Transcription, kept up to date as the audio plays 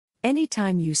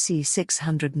Anytime you see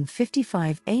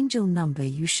 655 angel number,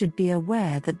 you should be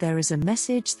aware that there is a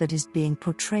message that is being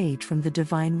portrayed from the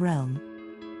divine realm.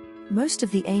 Most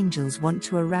of the angels want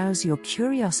to arouse your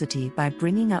curiosity by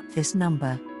bringing up this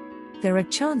number. There are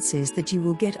chances that you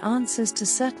will get answers to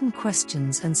certain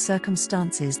questions and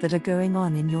circumstances that are going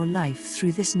on in your life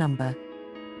through this number.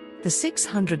 The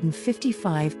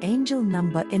 655 angel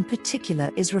number in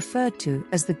particular is referred to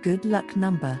as the good luck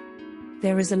number.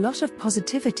 There is a lot of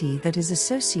positivity that is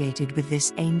associated with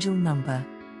this angel number.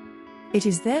 It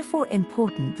is therefore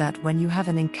important that when you have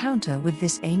an encounter with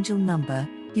this angel number,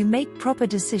 you make proper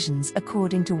decisions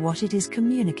according to what it is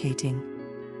communicating.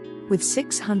 With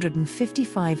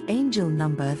 655 angel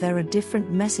number, there are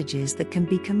different messages that can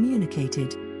be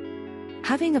communicated.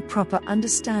 Having a proper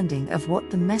understanding of what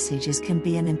the message is can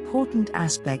be an important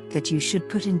aspect that you should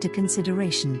put into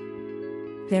consideration.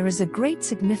 There is a great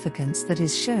significance that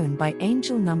is shown by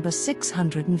angel number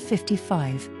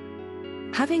 655.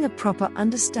 Having a proper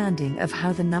understanding of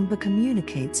how the number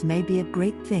communicates may be a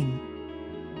great thing.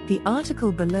 The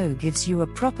article below gives you a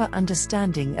proper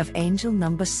understanding of angel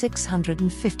number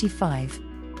 655.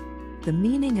 The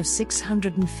meaning of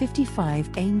 655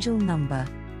 angel number.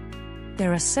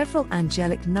 There are several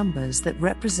angelic numbers that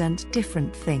represent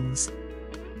different things.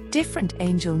 Different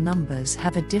angel numbers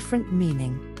have a different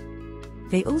meaning.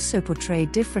 They also portray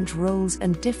different roles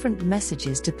and different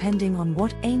messages depending on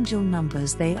what angel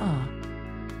numbers they are.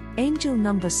 Angel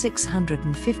number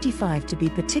 655 to be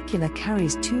particular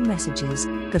carries two messages.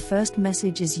 The first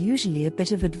message is usually a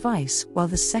bit of advice, while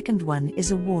the second one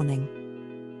is a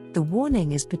warning. The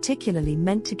warning is particularly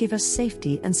meant to give us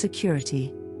safety and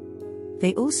security.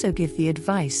 They also give the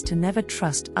advice to never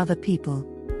trust other people.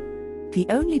 The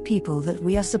only people that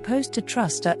we are supposed to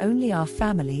trust are only our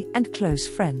family and close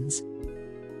friends.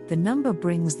 The number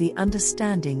brings the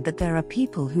understanding that there are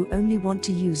people who only want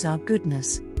to use our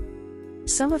goodness.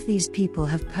 Some of these people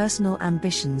have personal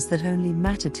ambitions that only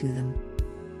matter to them.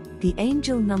 The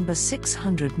angel number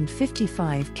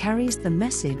 655 carries the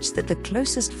message that the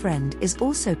closest friend is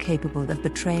also capable of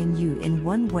betraying you in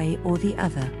one way or the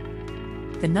other.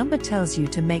 The number tells you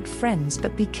to make friends,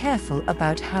 but be careful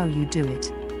about how you do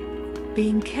it.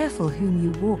 Being careful whom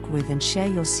you walk with and share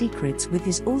your secrets with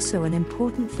is also an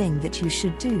important thing that you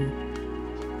should do.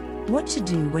 What to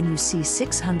do when you see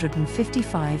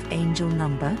 655 angel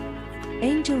number?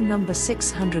 Angel number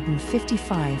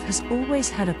 655 has always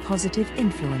had a positive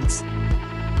influence.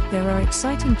 There are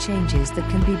exciting changes that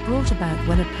can be brought about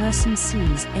when a person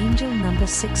sees angel number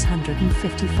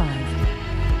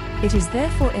 655. It is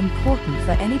therefore important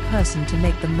for any person to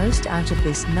make the most out of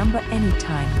this number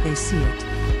anytime they see it.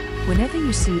 Whenever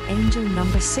you see angel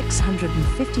number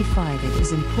 655, it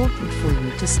is important for you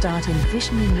to start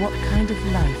envisioning what kind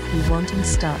of life you want and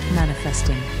start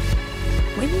manifesting.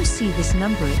 When you see this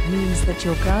number, it means that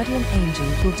your guardian angel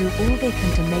will do all they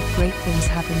can to make great things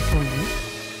happen for you.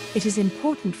 It is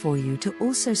important for you to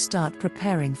also start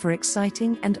preparing for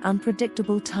exciting and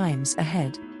unpredictable times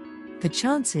ahead. The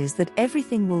chances that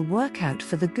everything will work out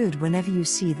for the good whenever you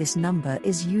see this number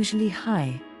is usually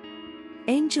high.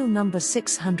 Angel number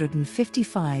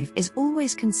 655 is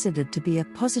always considered to be a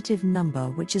positive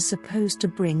number which is supposed to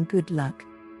bring good luck.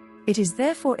 It is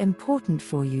therefore important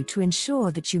for you to ensure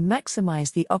that you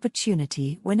maximize the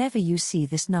opportunity whenever you see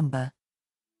this number.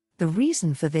 The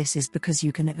reason for this is because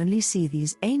you can only see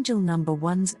these angel number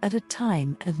ones at a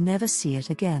time and never see it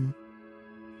again.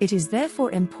 It is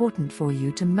therefore important for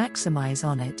you to maximize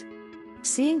on it.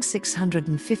 Seeing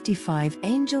 655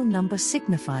 angel number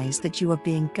signifies that you are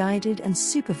being guided and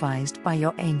supervised by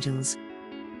your angels.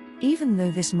 Even though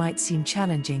this might seem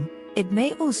challenging, it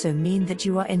may also mean that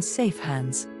you are in safe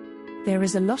hands. There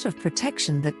is a lot of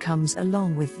protection that comes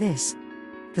along with this.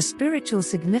 The spiritual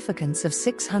significance of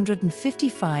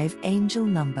 655 angel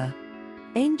number.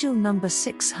 Angel number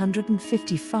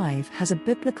 655 has a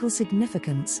biblical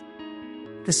significance.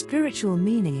 The spiritual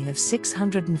meaning of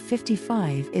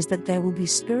 655 is that there will be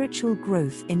spiritual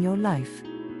growth in your life.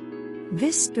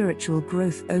 This spiritual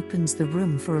growth opens the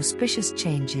room for auspicious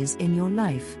changes in your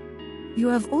life. You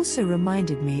have also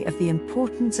reminded me of the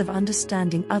importance of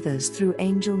understanding others through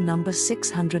angel number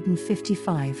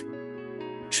 655.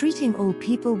 Treating all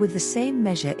people with the same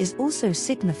measure is also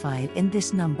signified in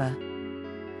this number.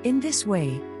 In this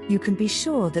way, you can be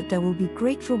sure that there will be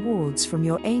great rewards from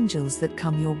your angels that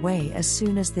come your way as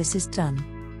soon as this is done.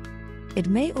 It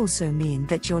may also mean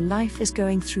that your life is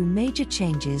going through major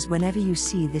changes whenever you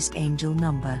see this angel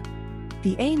number.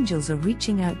 The angels are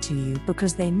reaching out to you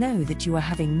because they know that you are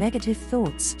having negative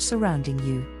thoughts surrounding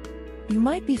you. You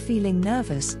might be feeling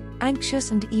nervous,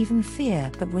 anxious and even fear,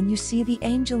 but when you see the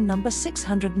angel number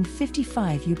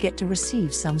 655, you get to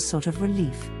receive some sort of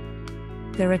relief.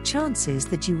 There are chances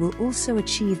that you will also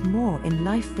achieve more in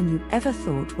life than you ever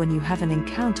thought when you have an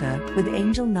encounter with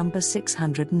angel number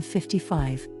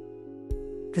 655.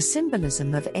 The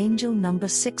symbolism of angel number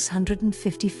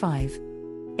 655.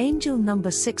 Angel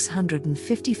number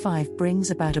 655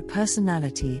 brings about a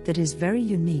personality that is very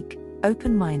unique,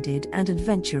 open-minded and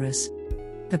adventurous.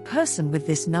 The person with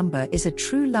this number is a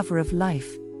true lover of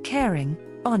life, caring,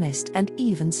 honest and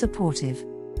even supportive.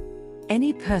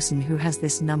 Any person who has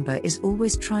this number is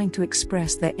always trying to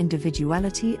express their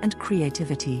individuality and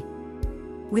creativity.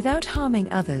 Without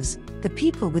harming others, the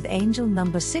people with angel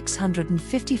number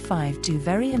 655 do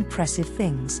very impressive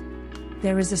things.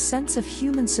 There is a sense of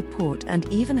human support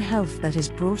and even health that is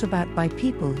brought about by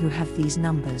people who have these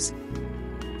numbers.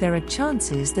 There are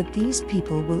chances that these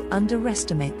people will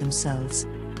underestimate themselves.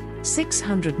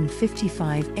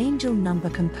 655 angel number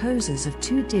composes of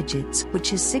 2 digits,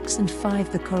 which is 6 and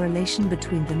 5. The correlation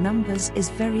between the numbers is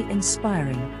very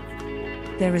inspiring.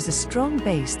 There is a strong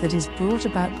base that is brought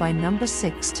about by number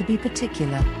 6 to be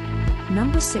particular.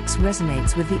 Number 6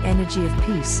 resonates with the energy of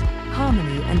peace,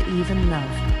 harmony and even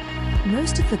love.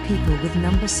 Most of the people with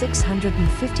number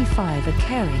 655 are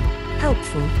caring,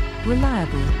 helpful,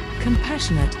 reliable,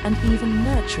 compassionate and even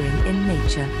nurturing in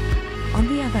nature. On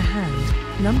the other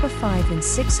hand, number 5 in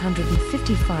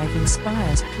 655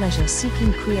 inspires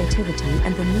pleasure-seeking creativity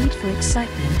and the need for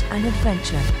excitement and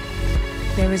adventure.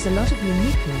 There is a lot of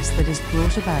uniqueness that is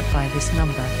brought about by this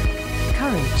number.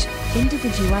 Courage,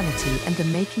 individuality and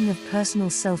the making of personal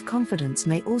self-confidence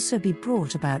may also be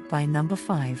brought about by number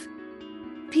 5.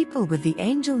 People with the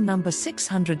angel number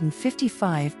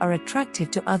 655 are attractive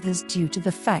to others due to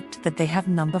the fact that they have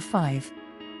number 5.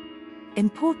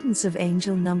 Importance of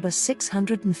angel number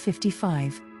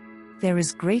 655. There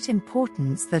is great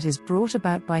importance that is brought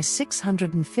about by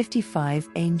 655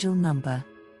 angel number.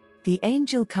 The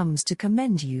angel comes to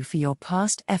commend you for your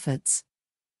past efforts.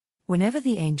 Whenever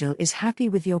the angel is happy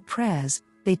with your prayers,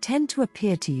 they tend to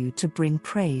appear to you to bring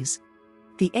praise.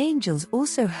 The angels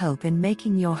also help in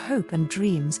making your hope and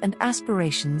dreams and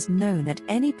aspirations known at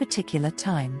any particular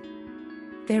time.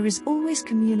 There is always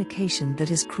communication that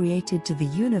is created to the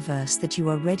universe that you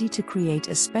are ready to create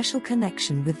a special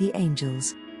connection with the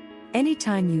angels.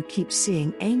 Anytime you keep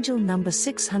seeing angel number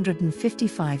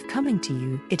 655 coming to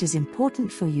you, it is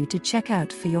important for you to check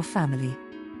out for your family.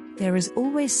 There is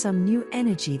always some new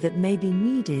energy that may be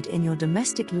needed in your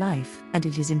domestic life, and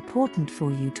it is important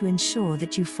for you to ensure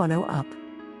that you follow up.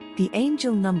 The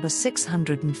angel number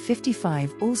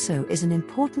 655 also is an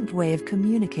important way of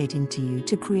communicating to you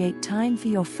to create time for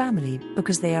your family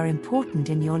because they are important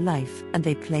in your life and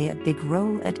they play a big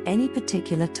role at any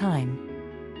particular time.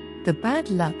 The bad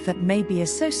luck that may be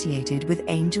associated with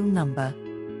angel number.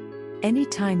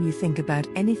 Anytime you think about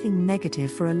anything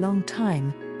negative for a long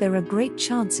time, there are great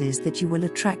chances that you will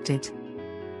attract it.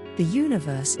 The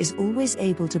universe is always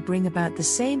able to bring about the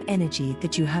same energy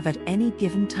that you have at any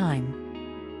given time.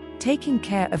 Taking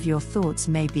care of your thoughts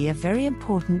may be a very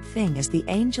important thing, as the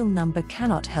angel number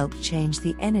cannot help change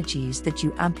the energies that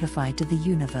you amplify to the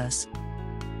universe.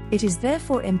 It is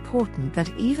therefore important that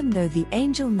even though the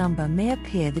angel number may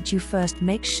appear, that you first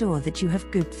make sure that you have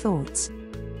good thoughts.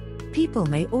 People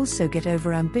may also get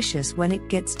overambitious when it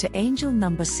gets to angel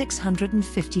number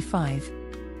 655.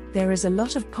 There is a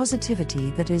lot of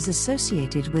positivity that is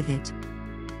associated with it.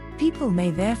 People may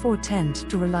therefore tend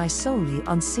to rely solely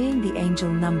on seeing the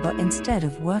angel number instead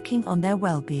of working on their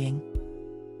well-being.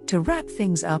 To wrap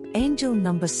things up, angel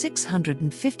number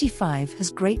 655 has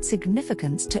great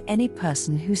significance to any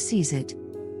person who sees it.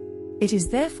 It is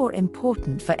therefore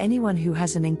important for anyone who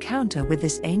has an encounter with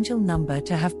this angel number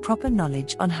to have proper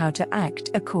knowledge on how to act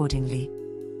accordingly.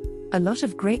 A lot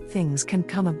of great things can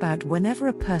come about whenever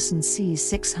a person sees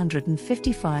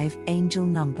 655 angel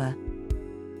number.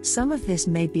 Some of this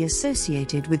may be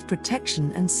associated with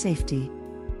protection and safety.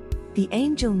 The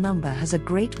angel number has a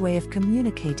great way of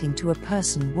communicating to a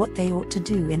person what they ought to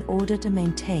do in order to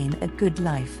maintain a good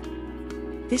life.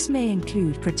 This may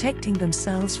include protecting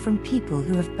themselves from people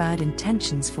who have bad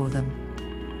intentions for them.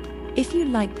 If you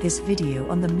liked this video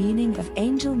on the meaning of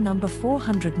angel number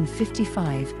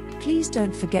 455, please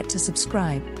don't forget to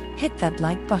subscribe, hit that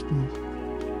like button,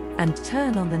 and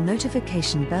turn on the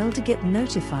notification bell to get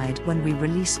notified when we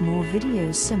release more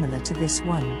videos similar to this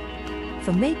one.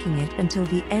 For making it until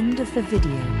the end of the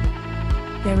video.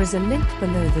 There is a link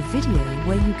below the video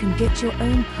where you can get your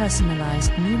own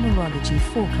personalized numerology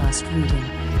forecast reading.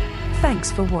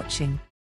 Thanks for watching.